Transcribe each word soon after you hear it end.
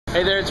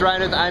Hey there, it's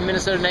Ryan with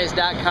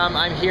I'mMinnesotaNice.com.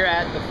 I'm here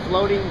at the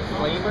Floating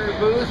Flamer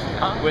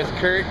booth with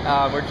Kurt.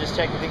 We're just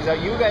checking things out.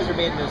 You guys are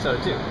made in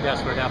Minnesota too.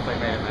 Yes, we're definitely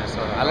made in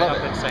Minnesota. I love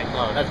it. Up in St.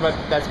 Cloud.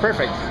 That's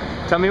perfect.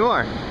 Tell me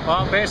more.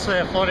 Well, basically,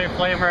 a floating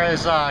flamer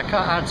is a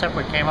concept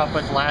we came up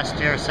with last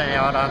year, sitting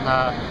out on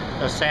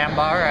the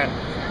sandbar,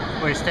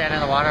 and we stand in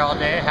the water all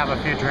day, have a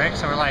few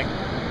drinks, and we're like,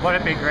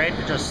 wouldn't it be great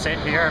to just sit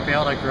here and be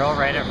able to grill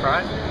right in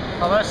front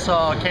of us?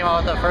 So came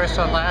out with the first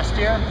one last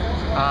year.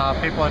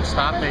 People would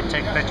stop, they'd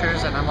take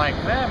pictures, and I'm like,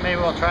 maybe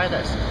we'll try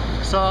this.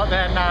 So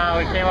then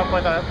we came up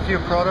with a few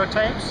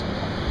prototypes,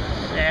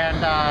 and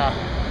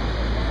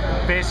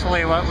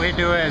basically what we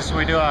do is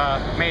we do a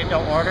made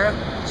to order,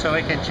 so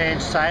we can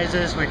change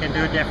sizes, we can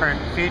do different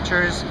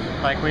features,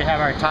 like we have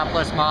our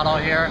topless model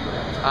here.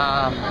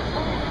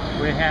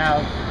 We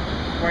have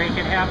where you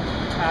can have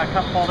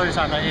cup holders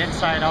on the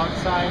inside,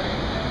 outside,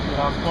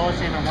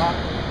 closing them up.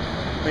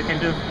 We can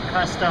do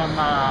custom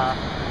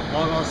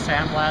logos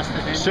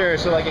sandblasted in. Sure,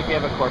 so like if you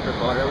have a corporate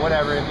boat or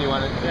whatever, if you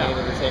want it to name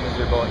it the same as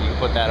your boat, you can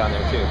put that on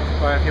there too.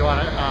 Or if you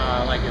want it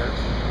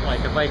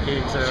like the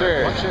Vikings or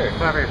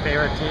whoever your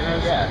favorite team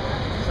is. Yeah.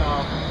 So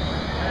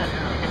you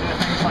can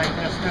do things like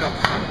this too.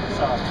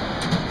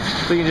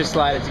 So you can just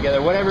slide it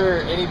together. Whatever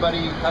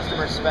anybody,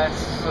 customer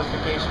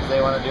specifications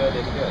they want to do it,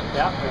 they can do it.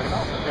 Yeah,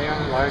 bigger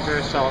and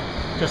larger, so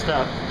just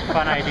a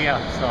fun idea.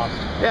 So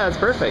yeah, that's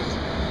perfect.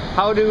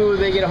 How do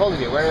they get a hold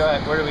of you?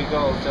 Where do we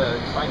go to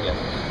find you?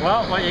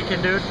 Well, what you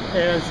can do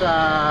is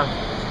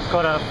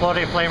go to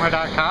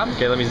floatingflamer.com.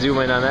 Okay, let me zoom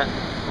in on that.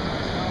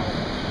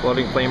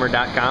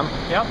 Floatingflamer.com.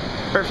 Yep.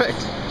 Perfect.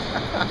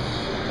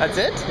 That's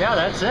it? Yeah,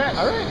 that's it.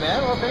 All right,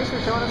 man. Well, thanks for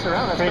showing us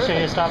around. That's Appreciate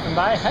perfect. you stopping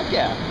by. Heck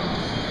yeah.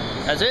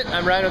 That's it.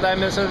 I'm Ryan with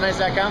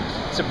I'mMinnesotaNice.com,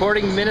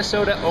 supporting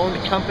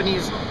Minnesota-owned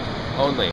companies only.